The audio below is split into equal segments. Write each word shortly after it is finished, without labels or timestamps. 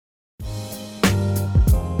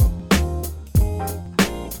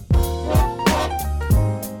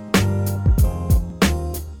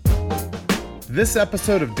This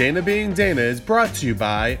episode of Dana Being Dana is brought to you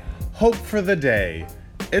by Hope for the Day.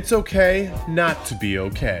 It's okay not to be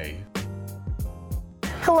okay.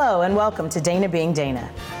 Hello and welcome to Dana Being Dana.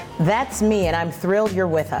 That's me, and I'm thrilled you're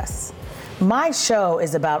with us. My show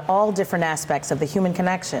is about all different aspects of the human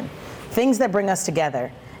connection, things that bring us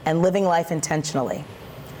together, and living life intentionally.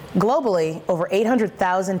 Globally, over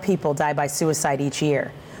 800,000 people die by suicide each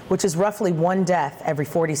year, which is roughly one death every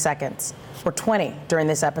 40 seconds, or 20 during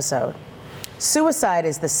this episode. Suicide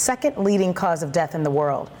is the second leading cause of death in the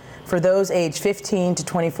world for those aged 15 to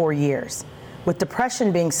 24 years, with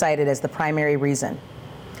depression being cited as the primary reason.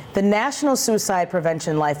 The National Suicide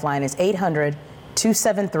Prevention Lifeline is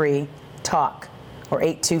 800-273-TALK, or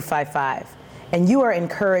 8255, and you are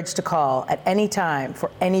encouraged to call at any time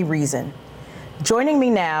for any reason. Joining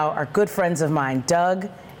me now are good friends of mine, Doug,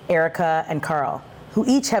 Erica, and Carl, who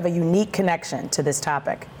each have a unique connection to this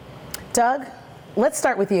topic. Doug, let's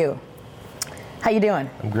start with you. How you doing?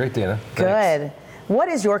 I'm great, Dana. Good. Thanks. What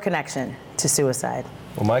is your connection to suicide?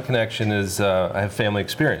 Well, my connection is I have family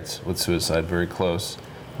experience with suicide, very close.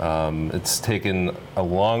 It's taken a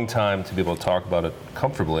long time to be able to talk about it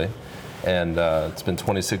comfortably, and it's been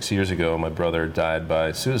 26 years ago my brother died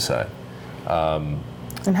by suicide.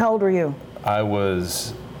 And how old were you? I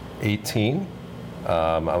was 18.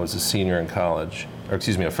 I was a senior in college, or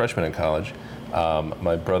excuse me, a freshman in college.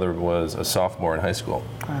 My brother was a sophomore in high school.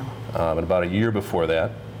 Wow. And about a year before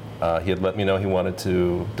that, he had let me know he wanted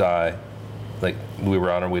to die. Like, we were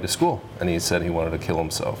on our way to school, and he said he wanted to kill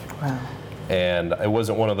himself. Wow. And it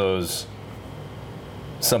wasn't one of those,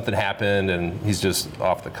 something happened and he's just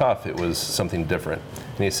off the cuff. It was something different.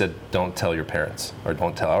 And he said, don't tell your parents, or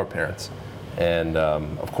don't tell our parents. And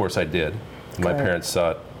of course I did. My parents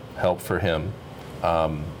sought help for him.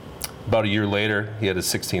 About a year later, he had his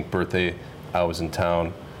 16th birthday. I was in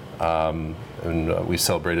town, and we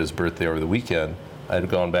celebrated his birthday over the weekend. I had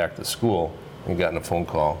gone back to school and gotten a phone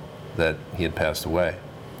call that he had passed away.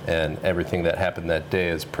 And everything that happened that day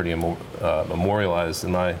is pretty memorialized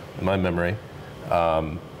in my memory,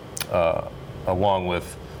 along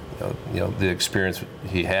with the experience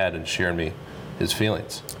he had and sharing me his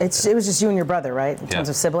feelings. It was just you and your brother, right? In terms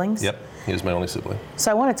of siblings? Yep, he was my only sibling.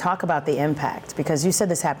 So I want to talk about the impact, because you said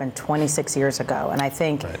this happened 26 years ago, and I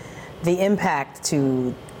think the impact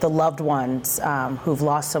to the loved ones who've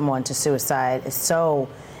lost someone to suicide is so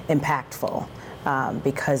impactful,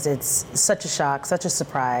 because it's such a shock, such a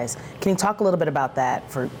surprise. Can you talk a little bit about that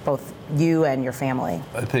for both you and your family?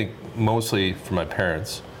 I think mostly for my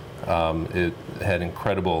parents, it had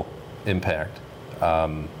incredible impact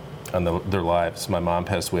on their lives. My mom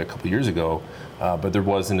passed away a couple years ago, but there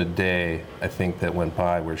wasn't a day, I think, that went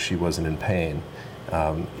by where she wasn't in pain,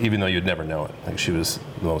 even though you'd never know it. Like, she was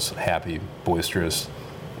the most happy, boisterous,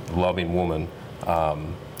 loving woman.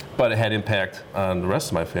 But it had impact on the rest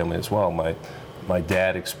of my family as well. My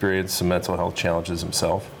dad experienced some mental health challenges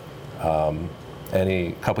himself, and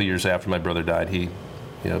a couple years after my brother died, he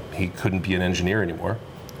couldn't be an engineer anymore,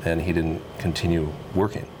 and he didn't continue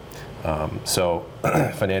working. So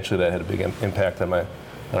financially, that had a big impact on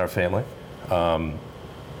our family, and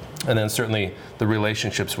then certainly the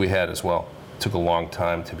relationships we had as well. It took a long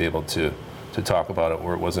time to be able to talk about it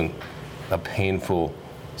where it wasn't a painful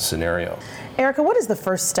scenario. Erica, what is the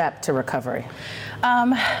first step to recovery?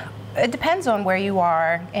 It depends on where you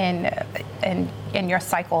are in your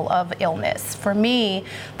cycle of illness. For me,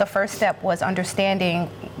 the first step was understanding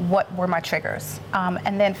what were my triggers,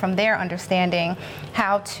 and then from there understanding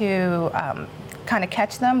how to kind of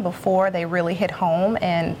catch them before they really hit home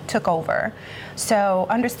and took over. So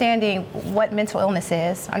understanding what mental illness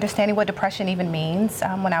is, understanding what depression even means.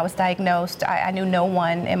 When I was diagnosed, I knew no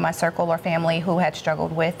one in my circle or family who had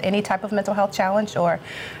struggled with any type of mental health challenge, or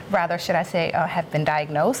rather, should I say, have been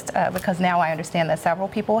diagnosed, because now I understand that several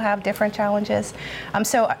people have different challenges.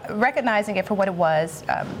 So recognizing it for what it was,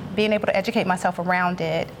 being able to educate myself around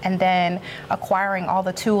it, and then acquiring all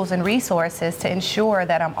the tools and resources to ensure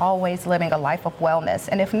that I'm always living a life of wellness.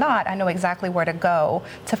 And if not, I know exactly where to go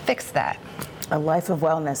to fix that. A life of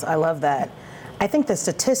wellness. I love that. I think the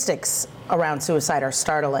statistics around suicide are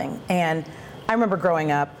startling. And I remember growing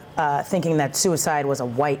up thinking that suicide was a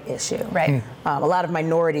white issue. Right. A lot of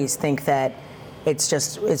minorities think that it's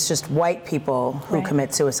just white people who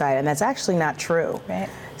commit suicide, and that's actually not true. Right.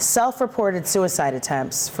 Self-reported suicide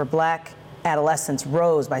attempts for Black adolescents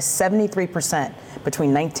rose by 73%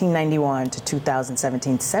 between 1991 to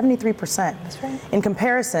 2017. 73%. That's right. In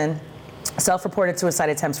comparison, self-reported suicide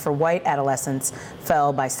attempts for white adolescents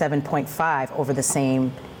fell by 7.5 over the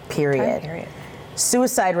same period.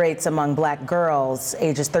 Suicide rates among black girls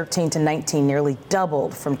ages 13 to 19 nearly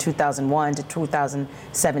doubled from 2001 to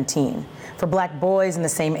 2017. For black boys in the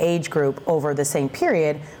same age group over the same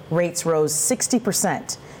period, rates rose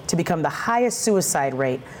 60% to become the highest suicide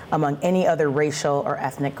rate among any other racial or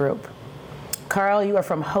ethnic group. Carl, you are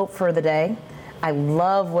from Hope for the Day. I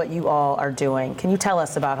love what you all are doing. Can you tell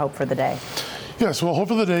us about Hope for the Day? Yes, well, Hope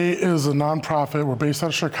for the Day is a nonprofit. We're based out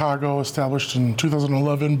of Chicago, established in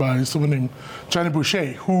 2011 by someone named Johnny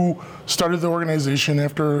Boucher, who started the organization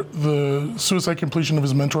after the suicide completion of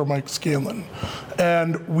his mentor, Mike Scanlon.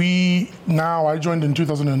 And I joined in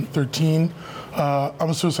 2013. I'm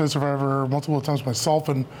a suicide survivor multiple times myself,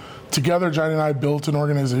 and together, Johnny and I built an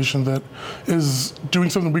organization that is doing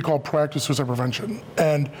something we call proactive suicide prevention.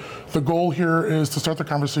 And the goal here is to start the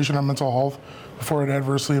conversation on mental health before it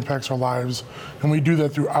adversely impacts our lives. And we do that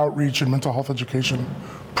through outreach and mental health education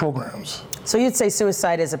programs. So you'd say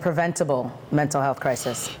suicide is a preventable mental health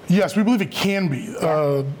crisis? Yes, we believe it can be.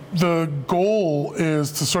 The goal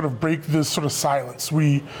is to sort of break this sort of silence.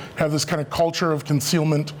 We have this kind of culture of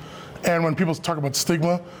concealment. And when people talk about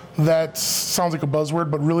stigma, that sounds like a buzzword,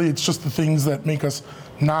 but really it's just the things that make us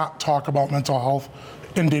not talk about mental health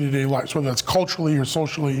in day-to-day lives, whether that's culturally or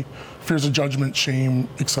socially, fears of judgment, shame,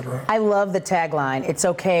 etc. I love the tagline, it's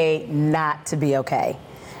okay not to be okay.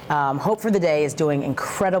 Hope for the Day is doing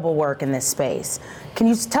incredible work in this space. Can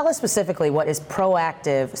you tell us specifically what is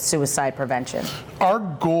proactive suicide prevention? Our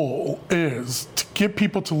goal is to get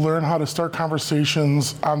people to learn how to start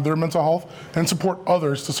conversations on their mental health and support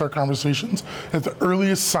others to start conversations at the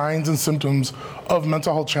earliest signs and symptoms of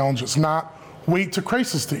mental health challenges, not wait to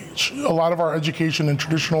crisis stage. A lot of our education and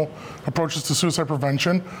traditional approaches to suicide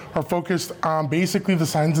prevention are focused on basically the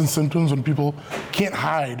signs and symptoms when people can't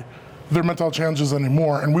hide their mental health challenges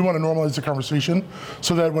anymore, and we want to normalize the conversation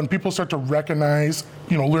so that when people start to recognize,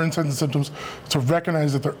 learn signs and symptoms, to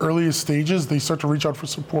recognize at the earliest stages, they start to reach out for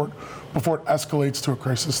support before it escalates to a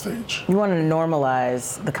crisis stage. You want to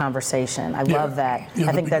normalize the conversation. I love that.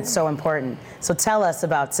 I think that's so important. So tell us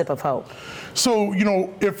about Sip of Hope. So,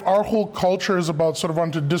 if our whole culture is about sort of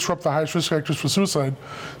wanting to disrupt the highest risk factors for suicide,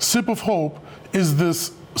 Sip of Hope is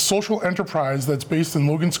this social enterprise that's based in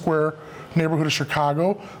Logan Square neighborhood of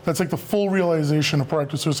Chicago. That's like the full realization of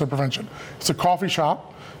proactive suicide prevention. It's a coffee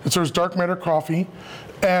shop. It serves dark matter coffee.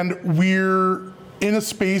 And we're in a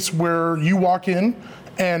space where you walk in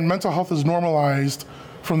and mental health is normalized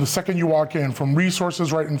from the second you walk in, from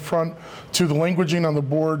resources right in front to the languaging on the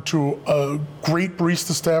board to a great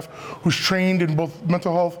barista staff who's trained in both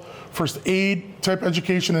mental health, first aid type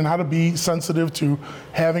education, and how to be sensitive to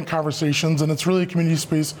having conversations. And it's really a community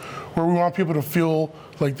space where we want people to feel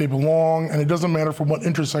like they belong, and it doesn't matter from what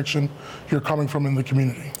intersection you're coming from in the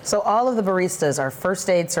community. So all of the baristas are first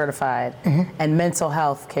aid certified and mental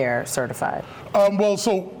health care certified?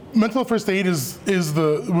 So mental health first aid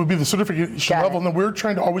would be the certification level, and then we're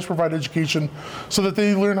trying to always provide education so that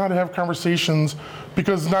they learn how to have conversations,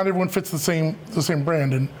 because not everyone fits the same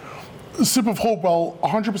brand. And Sip of Hope, while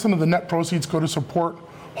 100% of the net proceeds go to support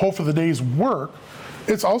Hope for the Day's work,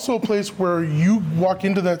 it's also a place where you walk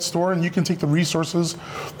into that store and you can take the resources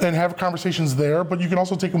and have conversations there, but you can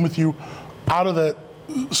also take them with you out of that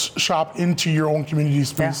shop into your own community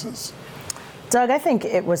spaces. Yeah. Doug, I think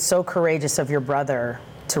it was so courageous of your brother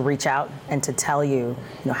to reach out and to tell you,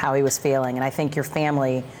 how he was feeling, and I think your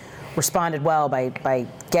family responded well by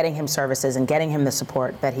getting him services and getting him the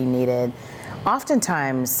support that he needed.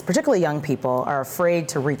 Oftentimes, particularly young people, are afraid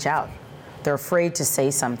to reach out. They're afraid to say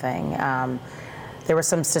something. There were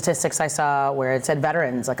some statistics I saw where it said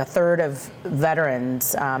veterans, like a third of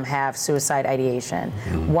veterans have suicide ideation.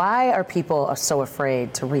 Why are people so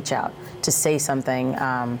afraid to reach out, to say something,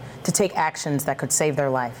 to take actions that could save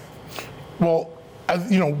their life? Well,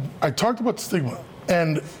 I talked about stigma,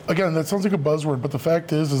 and again, that sounds like a buzzword, but the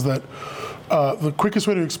fact is that the quickest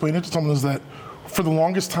way to explain it to someone is that for the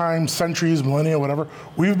longest time, centuries, millennia, whatever,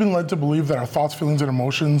 we've been led to believe that our thoughts, feelings, and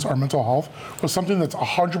emotions, our mental health, was something that's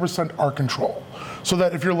 100% our control. So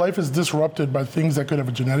that if your life is disrupted by things that could have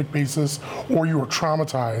a genetic basis, or you are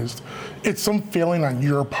traumatized, it's some failing on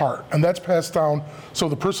your part. And that's passed down. So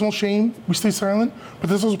the personal shame, we stay silent, but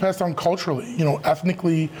this is also passed down culturally,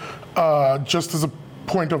 ethnically, just as a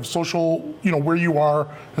point of social, where you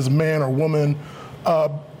are as a man or woman.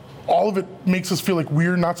 All of it makes us feel like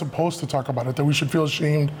we're not supposed to talk about it, that we should feel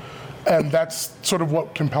ashamed, and that's sort of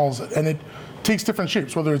what compels it. And it takes different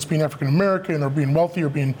shapes, whether it's being African American or being wealthy or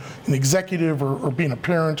being an executive or being a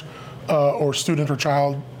parent or student or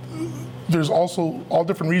child. There's also all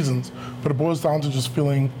different reasons, but it boils down to just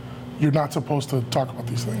feeling, you're not supposed to talk about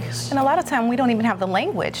these things. And a lot of time we don't even have the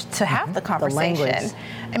language to have the conversation. language.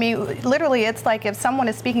 I mean, literally, it's like if someone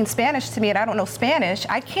is speaking Spanish to me and I don't know Spanish,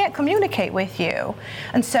 I can't communicate with you.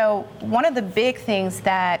 And so one of the big things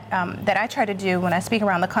that that I try to do when I speak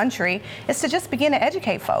around the country is to just begin to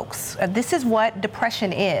educate folks. This is what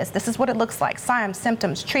depression is. This is what it looks like, signs,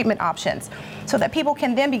 symptoms, treatment options, so that people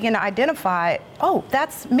can then begin to identify, oh,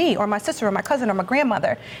 that's me or my sister or my cousin or my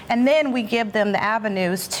grandmother. And then we give them the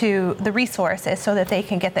avenues to the resources so that they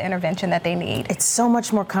can get the intervention that they need. It's so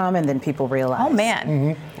much more common than people realize. Oh,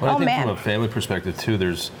 man. Well, I Oh, think man. from a family perspective too,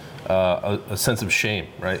 there's a sense of shame,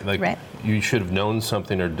 right? Like Right. you should have known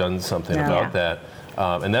something or done something Yeah. about that.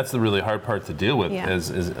 And that's the really hard part to deal with Yeah. as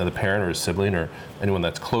a parent or a sibling or anyone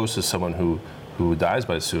that's close to someone who dies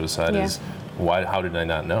by suicide Yeah. is how did I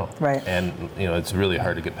not know? Right. And it's really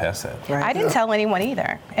hard to get past that. Right. I didn't tell anyone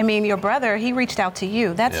either. I mean, your brother, he reached out to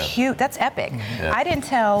you. That's Yeah. huge. That's epic. Yeah. I didn't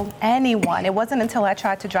tell anyone. It wasn't until I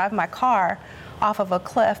tried to drive my car off of a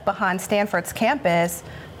cliff behind Stanford's campus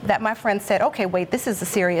that my friend said, okay, wait, this is a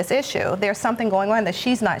serious issue. There's something going on that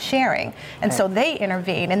she's not sharing. And so they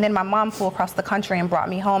intervened. And then my mom flew across the country and brought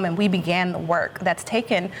me home, and we began the work that's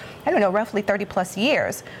taken, I don't know, roughly 30 plus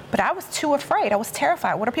years. But I was too afraid. I was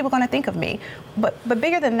terrified. What are people going to think of me? But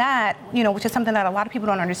bigger than that, which is something that a lot of people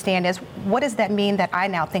don't understand, is what does that mean that I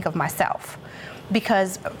now think of myself?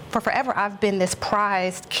 Because for forever I've been this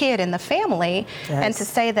prized kid in the family, Yes. and to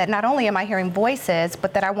say that not only am I hearing voices,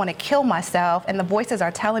 but that I want to kill myself, and the voices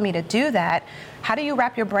are telling me to do that, how do you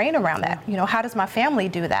wrap your brain around that? How does my family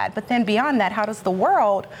do that? But then beyond that, how does the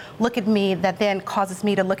world look at me that then causes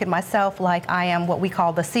me to look at myself like I am what we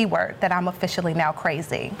call the C word, that I'm officially now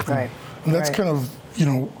crazy? Right. And that's Right. kind of,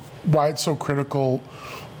 why it's so critical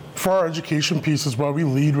for our education piece is why we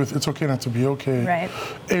lead with it's okay not to be okay. Right.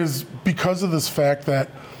 Is because of this fact that,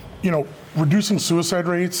 reducing suicide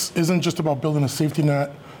rates isn't just about building a safety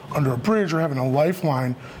net under a bridge or having a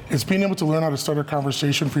lifeline. It's being able to learn how to start a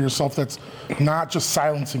conversation for yourself that's not just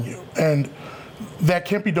silencing you. And that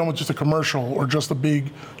can't be done with just a commercial or just a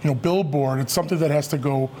big, billboard. It's something that has to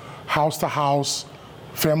go house to house,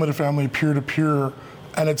 family to family, peer to peer.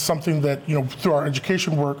 And it's something that, through our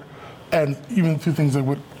education work and even through things like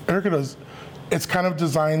what Erica does, it's kind of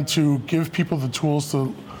designed to give people the tools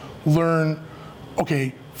to learn,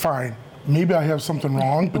 okay, fine, maybe I have something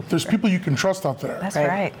wrong, but there's people you can trust out there. That's Right.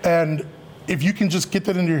 right. And if you can just get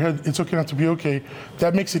that into your head, it's okay not to be okay,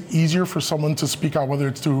 that makes it easier for someone to speak out, whether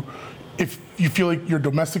it's if you feel like your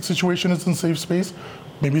domestic situation is in safe space,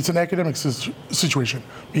 maybe it's an academic situation.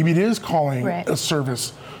 Maybe it is calling Right. a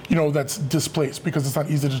service, that's displaced because it's not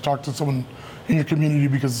easy to talk to someone in your community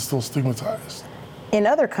because it's still stigmatized. In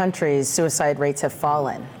other countries, suicide rates have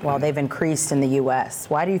fallen while they've increased in the U.S.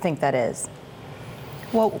 Why do you think that is?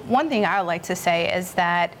 Well, one thing I would like to say is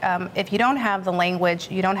that if you don't have the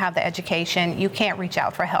language, you don't have the education, you can't reach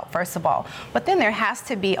out for help, first of all. But then there has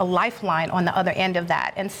to be a lifeline on the other end of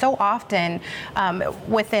that. And so often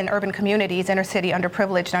within urban communities, inner city,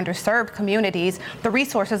 underprivileged, underserved communities, the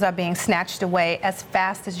resources are being snatched away as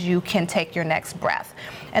fast as you can take your next breath.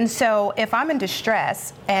 And so if I'm in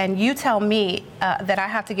distress and you tell me that I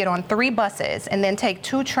have to get on 3 buses and then take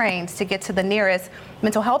 2 trains to get to the nearest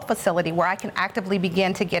mental health facility where I can actively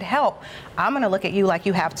begin to get help, I'm going to look at you like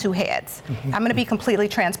you have 2 heads. I'm going to be completely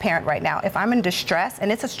transparent right now. If I'm in distress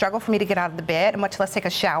and it's a struggle for me to get out of the bed, much less take a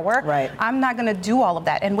shower, Right. I'm not going to do all of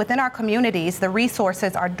that. And within our communities, the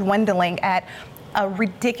resources are dwindling at a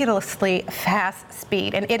ridiculously fast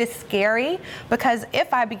speed. And it is scary because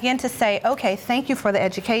if I begin to say, okay, thank you for the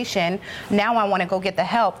education, now I want to go get the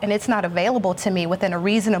help, and it's not available to me within a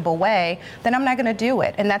reasonable way, then I'm not going to do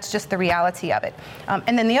it. And that's just the reality of it.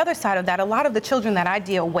 And then the other side of that, a lot of the children that I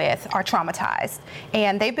deal with are traumatized,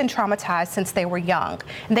 and they've been traumatized since they were young.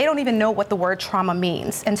 And they don't even know what the word trauma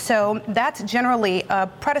means. And so that's generally a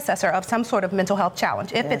predecessor of some sort of mental health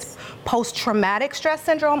challenge. If it's post-traumatic stress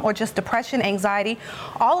syndrome or just depression, anxiety,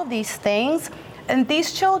 all of these things, and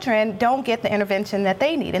these children don't get the intervention that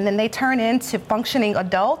they need. And then they turn into functioning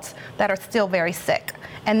adults that are still very sick.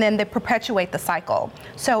 And then they perpetuate the cycle.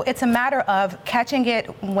 So it's a matter of catching it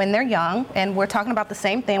when they're young, and we're talking about the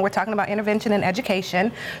same thing. We're talking about intervention and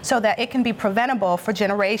education so that it can be preventable for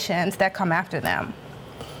generations that come after them.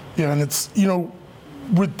 Yeah, and it's,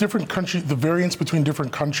 with different countries, the variance between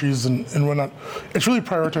different countries and whatnot, it's really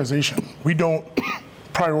prioritization. We don't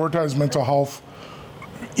prioritize mental health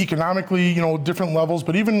economically, different levels,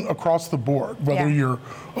 but even across the board, whether Yeah. you're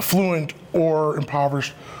affluent or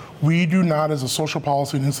impoverished, We do not, as a social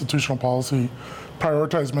policy and institutional policy,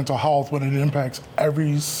 prioritize mental health when it impacts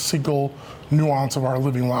every single nuance of our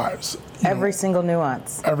living lives. Every single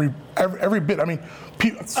nuance. Every bit. I mean,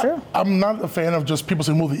 it's true. I'm not a fan of just people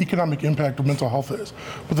saying, well, the economic impact of mental health is.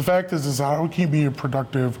 But the fact is how can you be a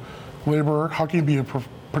productive laborer? How can you be a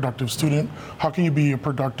productive student? How can you be a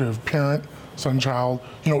productive parent, son, child?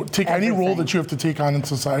 Take any role that you have to take on in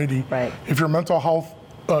society. Right. If your mental health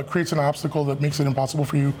creates an obstacle that makes it impossible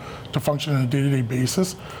for you to function on a day-to-day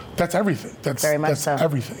basis, that's everything. That's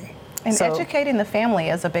everything. And educating the family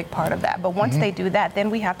is a big part of that. But once they do that, then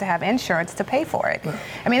we have to have insurance to pay for it.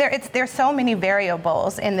 I mean, there's so many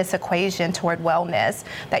variables in this equation toward wellness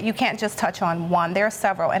that you can't just touch on one. There are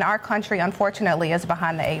several. And our country, unfortunately, is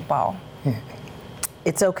behind the 8 ball.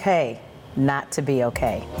 It's okay not to be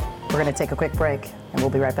okay. We're going to take a quick break, and we'll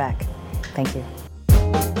be right back. Thank you.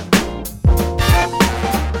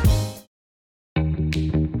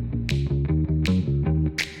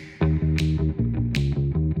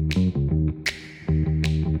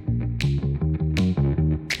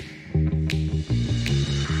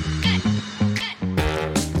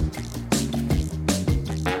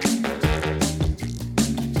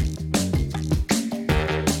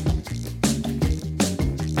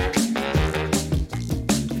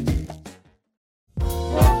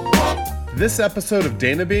 This episode of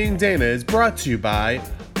Dana Being Dana is brought to you by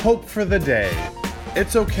Hope for the Day.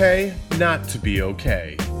 It's okay not to be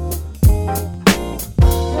okay.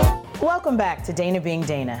 Welcome back to Dana Being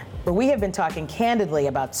Dana, where we have been talking candidly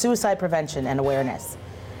about suicide prevention and awareness.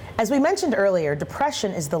 As we mentioned earlier,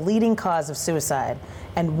 depression is the leading cause of suicide,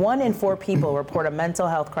 and 1 in 4 people report a mental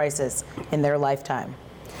health crisis in their lifetime.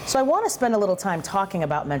 So I want to spend a little time talking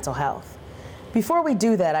about mental health. Before we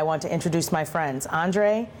do that, I want to introduce my friends.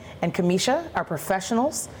 Andre and Kamisha are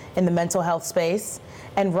professionals in the mental health space,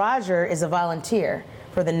 and Roger is a volunteer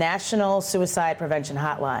for the National Suicide Prevention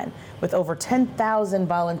Hotline with over 10,000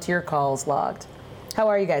 volunteer calls logged. How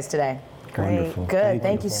are you guys today? Wonderful. Good.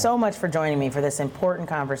 Thank you so much for joining me for this important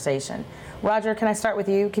conversation. Roger, can I start with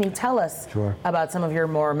you? Can you tell us about some of your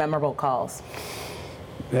more memorable calls?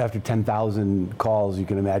 After 10,000 calls, you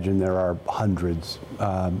can imagine there are hundreds.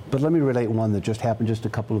 But let me relate one that just happened just a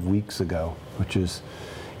couple of weeks ago, which is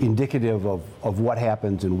indicative of what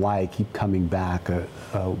happens and why I keep coming back.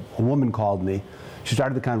 A woman called me. She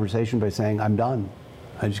started the conversation by saying, "I'm done.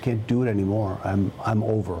 I just can't do it anymore. I'm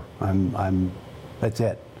over. That's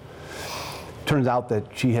it." Turns out that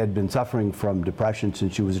she had been suffering from depression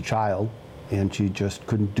since she was a child, and she just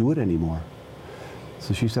couldn't do it anymore.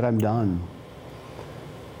 So she said, "I'm done."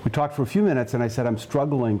 We talked for a few minutes, and I said, "I'm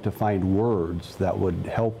struggling to find words that would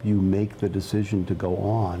help you make the decision to go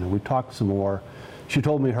on." And we talked some more. She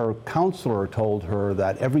told me her counselor told her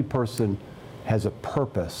that every person has a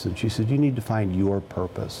purpose, and she said, "You need to find your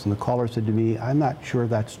purpose." And the caller said to me, "I'm not sure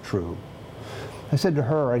that's true." I said to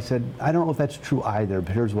her, "I don't know if that's true either,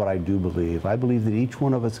 but here's what I do believe. I believe that each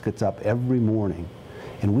one of us gets up every morning,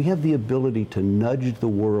 and we have the ability to nudge the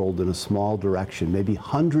world in a small direction, maybe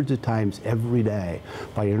hundreds of times every day,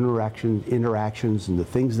 by interactions and the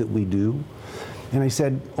things that we do." And I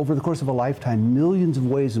said, over the course of a lifetime, millions of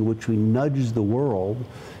ways in which we nudge the world.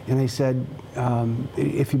 And I said,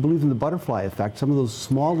 if you believe in the butterfly effect, some of those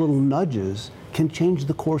small little nudges can change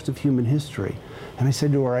the course of human history. And I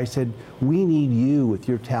said to her, we need you with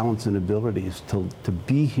your talents and abilities to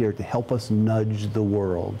be here to help us nudge the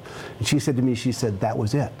world. And she said to me, that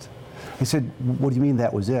was it. I said, "What do you mean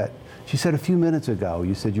that was it?" She said, "A few minutes ago,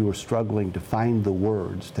 you said you were struggling to find the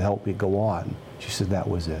words to help me go on." She said, "That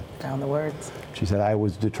was it." Found the words. She said, "I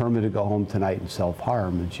was determined to go home tonight and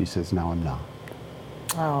self-harm." And she says, "Now I'm not."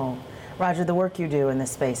 Oh, Roger, the work you do in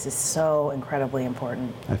this space is so incredibly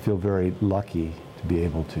important. I feel very lucky to be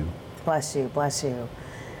able to. Bless you, bless you.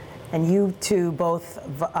 And you two both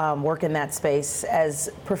work in that space as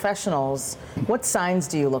professionals. What signs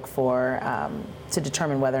do you look for to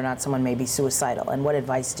determine whether or not someone may be suicidal, and what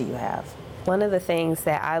advice do you have? One of the things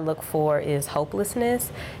that I look for is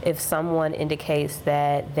hopelessness. If someone indicates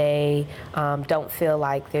that they don't feel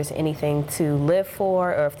like there's anything to live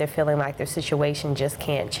for, or if they're feeling like their situation just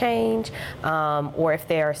can't change, or if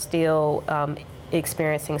they're still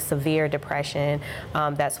experiencing severe depression,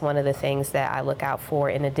 that's one of the things that I look out for,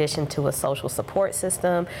 in addition to a social support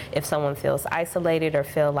system. If someone feels isolated or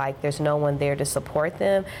feel like there's no one there to support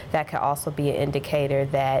them, that could also be an indicator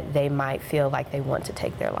that they might feel like they want to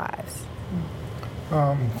take their lives.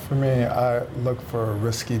 For me, I look for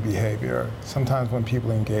risky behavior. Sometimes when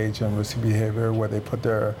people engage in risky behavior where they put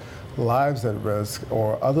their lives at risk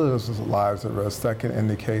or others' lives at risk, that can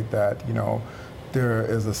indicate that, there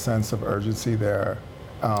is a sense of urgency there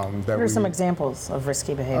That What are some examples of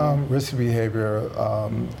risky behavior? Risky behavior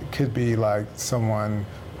could be like someone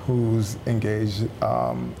who's engaged,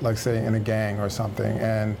 like say in a gang or something,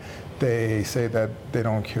 and they say that they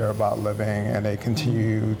don't care about living, and they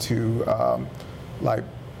continue to like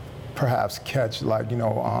perhaps catch, like, you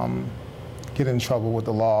know, get in trouble with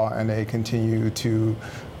the law, and they continue to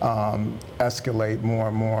escalate more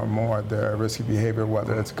and more and more their risky behavior,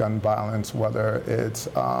 whether it's gun violence, whether it's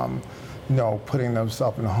you know, putting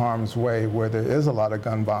themselves in harm's way, where there is a lot of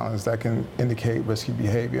gun violence that can indicate risky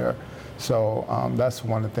behavior. So that's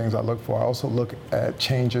one of the things I look for. I also look at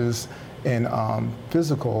changes in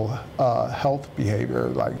physical health behavior,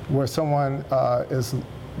 like where someone is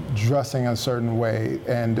dressing a certain way,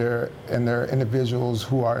 and they're individuals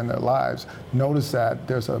who are in their lives notice that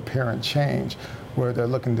there's an apparent change, where they're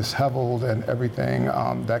looking disheveled and everything.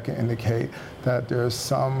 That can indicate that there's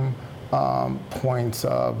some points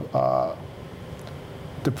of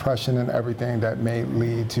depression and everything that may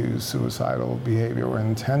lead to suicidal behavior or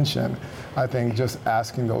intention. I think just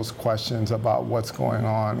asking those questions about what's going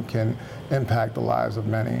on can impact the lives of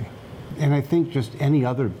many. And I think just any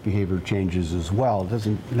other behavior changes as well. It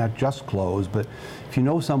doesn't, not just clothes, but if you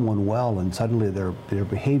know someone well and suddenly their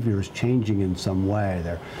behavior is changing in some way,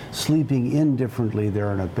 they're sleeping in differently,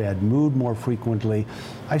 they're in a bad mood more frequently.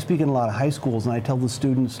 I speak in a lot of high schools and I tell the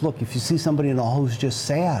students, look, if you see somebody in the hall who's just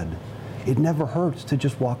sad, it never hurts to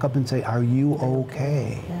just walk up and say, are you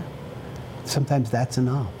okay? Yeah. Sometimes that's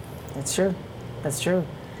enough. That's true. That's true.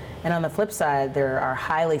 And on the flip side, there are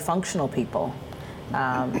highly functional people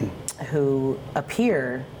who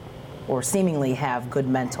appear or seemingly have good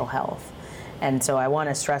mental health. And so I want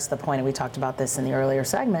to stress the point, and we talked about this in the earlier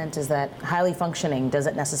segment, is that highly functioning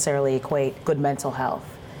doesn't necessarily equate good mental health.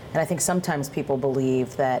 And I think sometimes people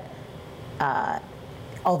believe that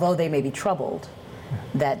although they may be troubled,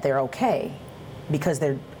 that they're okay because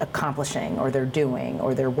they're accomplishing, or they're doing,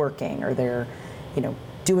 or they're working, or they're, you know,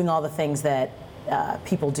 doing all the things that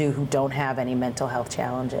people do who don't have any mental health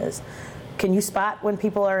challenges. Can you spot when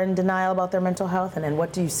people are in denial about their mental health? And then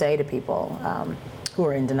what do you say to people who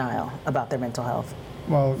are in denial about their mental health?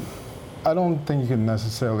 Well, I don't think you can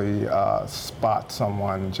necessarily spot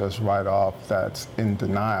someone just right off that's in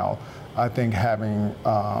denial. I think having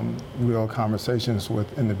real conversations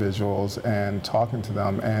with individuals and talking to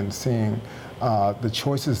them and seeing the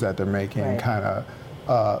choices that they're making Right. kind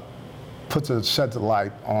of sheds a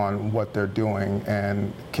light on what they're doing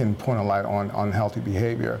and can point a light on unhealthy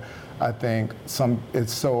behavior. I think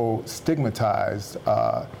it's so stigmatized,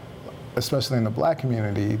 especially in the Black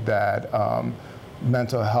community, that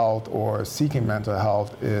mental health or seeking mental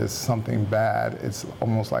health is something bad. It's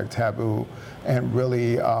almost like taboo, and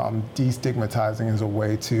really destigmatizing is a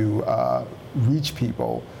way to reach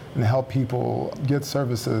people and help people get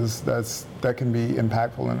services that can be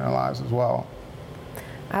impactful in their lives as well.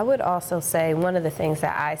 I would also say one of the things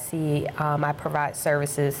that I see, I provide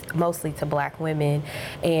services mostly to Black women,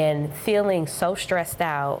 and feeling so stressed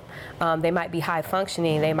out. They might be high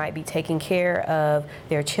functioning, they might be taking care of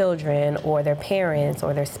their children or their parents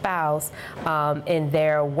or their spouse, and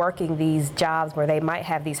they're working these jobs where they might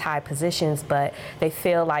have these high positions, but they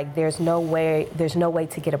feel like there's no way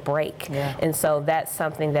to get a break. Yeah. And so that's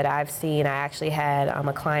something that I've seen. I actually had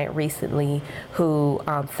a client recently who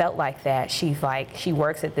felt like that. She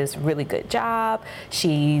works at this really good job.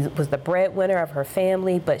 She was the breadwinner of her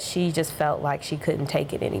family, but she just felt like she couldn't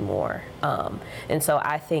take it anymore. And so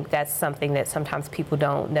I think that's something that sometimes people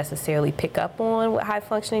don't necessarily pick up on with high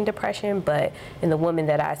functioning depression, but in the women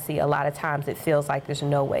that I see, a lot of times it feels like there's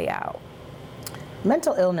no way out.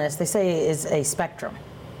 Mental illness, they say, is a spectrum,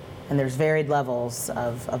 and there's varied levels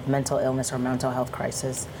of mental illness or mental health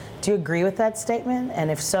crisis. Do you agree with that statement?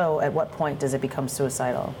 And if so, at what point does it become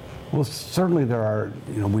suicidal? Well, certainly there are,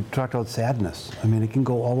 we talked about sadness. I mean, it can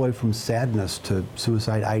go all the way from sadness to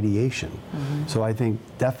suicide ideation. Mm-hmm. So I think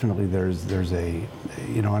definitely there's a,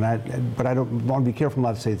 but I don't want to be careful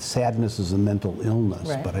not to say that sadness is a mental illness,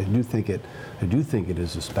 right. But I do think it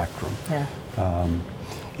is a spectrum. Yeah.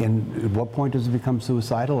 And at what point does it become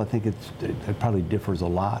suicidal? I think it probably differs a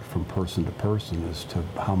lot from person to person as to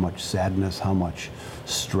how much sadness, how much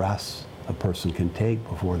stress a person can take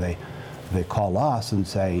before they call us and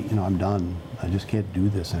say, I'm done. I just can't do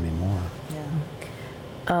this anymore. Yeah.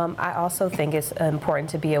 I also think it's important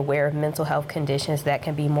to be aware of mental health conditions that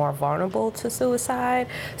can be more vulnerable to suicide.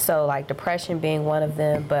 So like depression being one of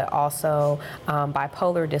them, but also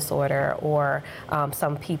bipolar disorder, or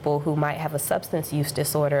some people who might have a substance use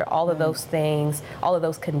disorder. All of those things, all of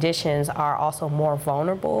those conditions are also more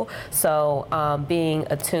vulnerable. So being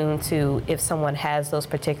attuned to if someone has those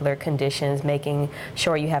particular conditions, making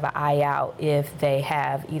sure you have an eye out if they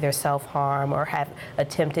have either self-harm or have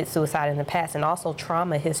attempted suicide in the past, and also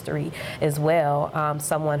trauma history as well.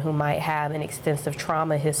 Someone who might have an extensive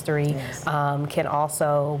trauma history can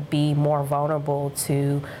also be more vulnerable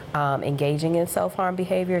to engaging in self-harm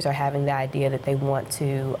behaviors or having the idea that they want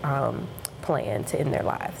to plan to end their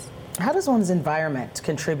lives. How does one's environment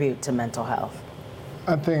contribute to mental health?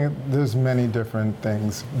 I think there's many different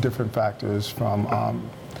things, different factors from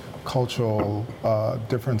cultural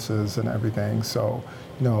differences and everything. So,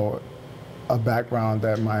 you know, a background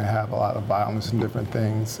that might have a lot of violence and different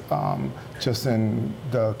things, just in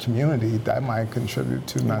the community, that might contribute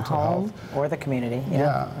to mental health. Or the community,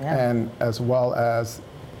 Yeah, and as well as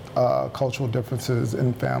cultural differences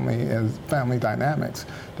in family and family dynamics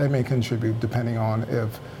that may contribute, depending on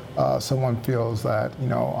if someone feels that, you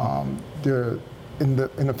know, they're in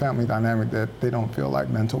the family dynamic that they don't feel like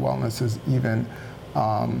mental wellness is even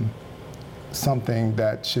something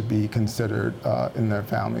that should be considered in their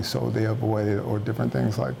family, so they avoid it, or different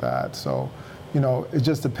things like that. So, you know, it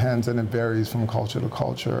just depends, and it varies from culture to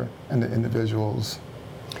culture and the individuals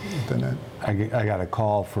within it. I got a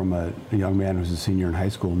call from a young man who was a senior in high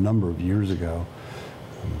school a number of years ago,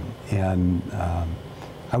 and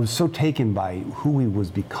I was so taken by who he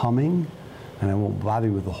was becoming, and I won't bother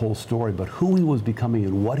you with the whole story, but who he was becoming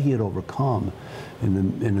and what he had overcome in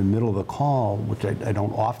the middle of the call, which I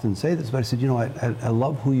don't often say this, but I said, you know, I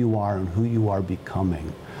love who you are and who you are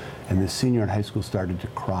becoming. And the senior in high school started to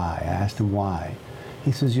cry. I asked him why.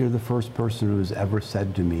 He says, you're the first person who has ever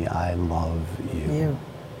said to me, I love you.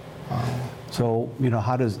 So, you know,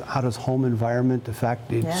 how does home environment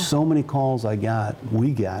affect it? So many calls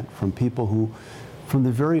we get from people who, from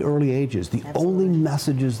the very early ages, the only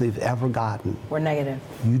messages they've ever gotten were negative.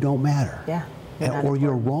 You don't matter. Yeah. Or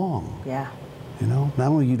you're wrong. Yeah. You know, not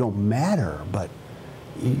only you don't matter, but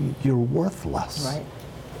you're worthless. Right.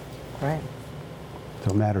 Right.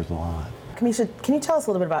 So it matters a lot. Kamisha, can you tell us a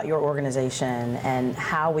little bit about your organization and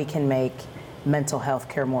how we can make mental health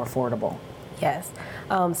care more affordable? Yes.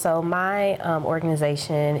 So my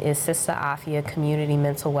organization is Sister Afia Community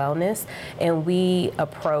Mental Wellness, and we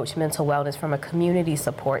approach mental wellness from a community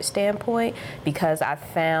support standpoint, because I've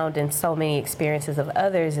found in so many experiences of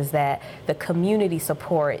others is that the community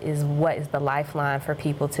support is what is the lifeline for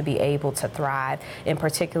people to be able to thrive, and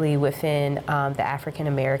particularly within the African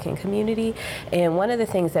American community. And one of the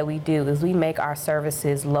things that we do is we make our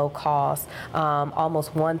services low cost,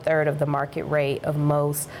 almost 1/3 of the market rate of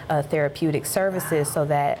most therapeutic services, so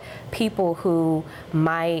that people who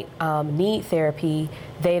might need therapy,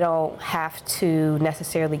 they don't have to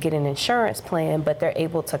necessarily get an insurance plan, but they're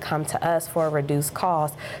able to come to us for a reduced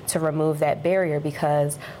cost to remove that barrier,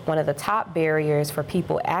 because one of the top barriers for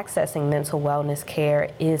people accessing mental wellness care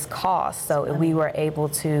is cost. So if we were able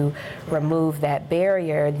to remove that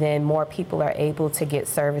barrier, then more people are able to get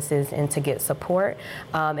services and to get support.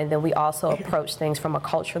 And then we also approach things from a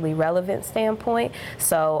culturally relevant standpoint.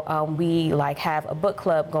 So we have a book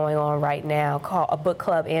club going on right now, called a book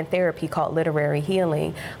club and therapy called Literary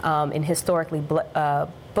Healing. And historically,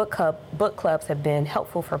 book clubs have been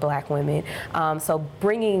helpful for Black women. So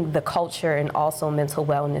bringing the culture and also mental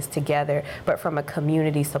wellness together, but from a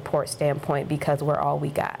community support standpoint, because we're all we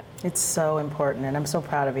got. It's so important, and I'm so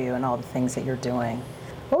proud of you and all the things that you're doing.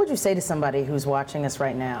 What would you say to somebody who's watching us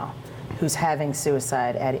right now, who's having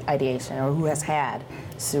suicide ideation, or who has had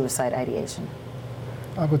suicide ideation?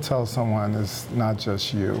 I would tell someone it's not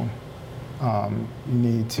just you. You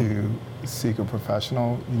need to seek a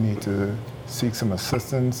professional. You need to seek some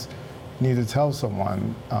assistance. You need to tell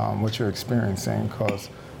someone what you're experiencing, because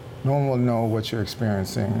no one will know what you're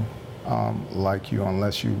experiencing like you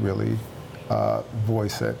unless you really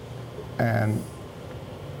voice it. And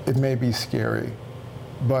it may be scary,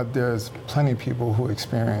 but there's plenty of people who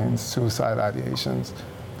experience suicide ideations.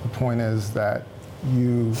 The point is that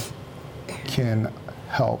you can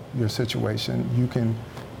help your situation. You can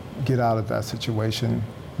get out of that situation.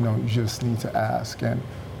 You know, you just need to ask and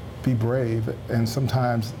be brave. And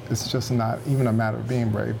sometimes it's just not even a matter of being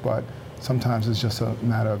brave, but sometimes it's just a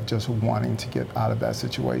matter of just wanting to get out of that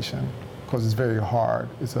situation, because it's very hard.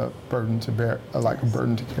 It's a burden to bear, like a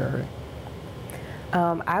burden to carry.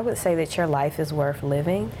 I would say that your life is worth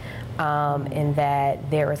living, and that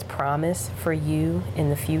there is promise for you in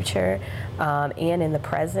the future and in the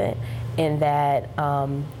present, and that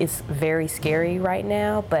it's very scary right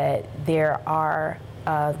now, but there are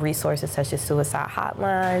resources such as suicide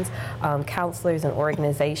hotlines, counselors and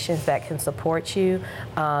organizations that can support you,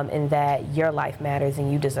 and that your life matters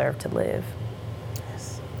and you deserve to live.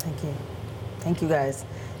 Yes, thank you. Thank you guys.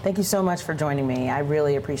 Thank you so much for joining me. I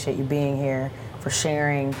really appreciate you being here, for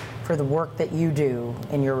sharing, for the work that you do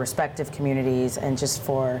in your respective communities, and just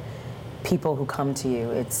for people who come to you.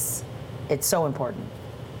 It's so important.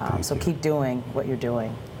 So keep doing what you're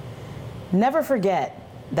doing. Never forget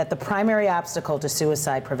that the primary obstacle to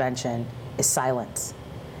suicide prevention is silence.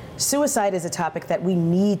 Suicide is a topic that we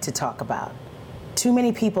need to talk about. Too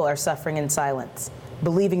many people are suffering in silence,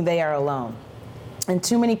 believing they are alone. And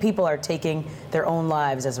too many people are taking their own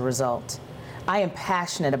lives as a result. I am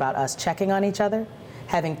passionate about us checking on each other,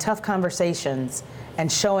 having tough conversations,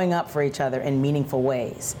 and showing up for each other in meaningful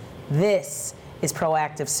ways. This is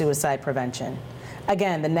proactive suicide prevention.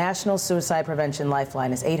 Again, the National Suicide Prevention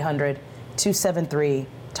Lifeline is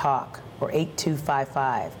 800-273-TALK or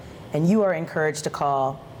 8255, and you are encouraged to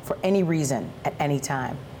call for any reason at any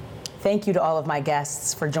time. Thank you to all of my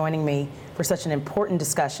guests for joining me for such an important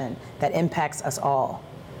discussion that impacts us all.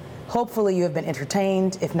 Hopefully you have been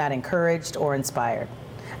entertained, if not encouraged or inspired.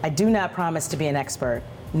 I do not promise to be an expert,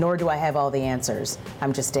 nor do I have all the answers.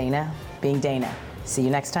 I'm just Dana, being Dana. See you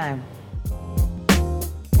next time.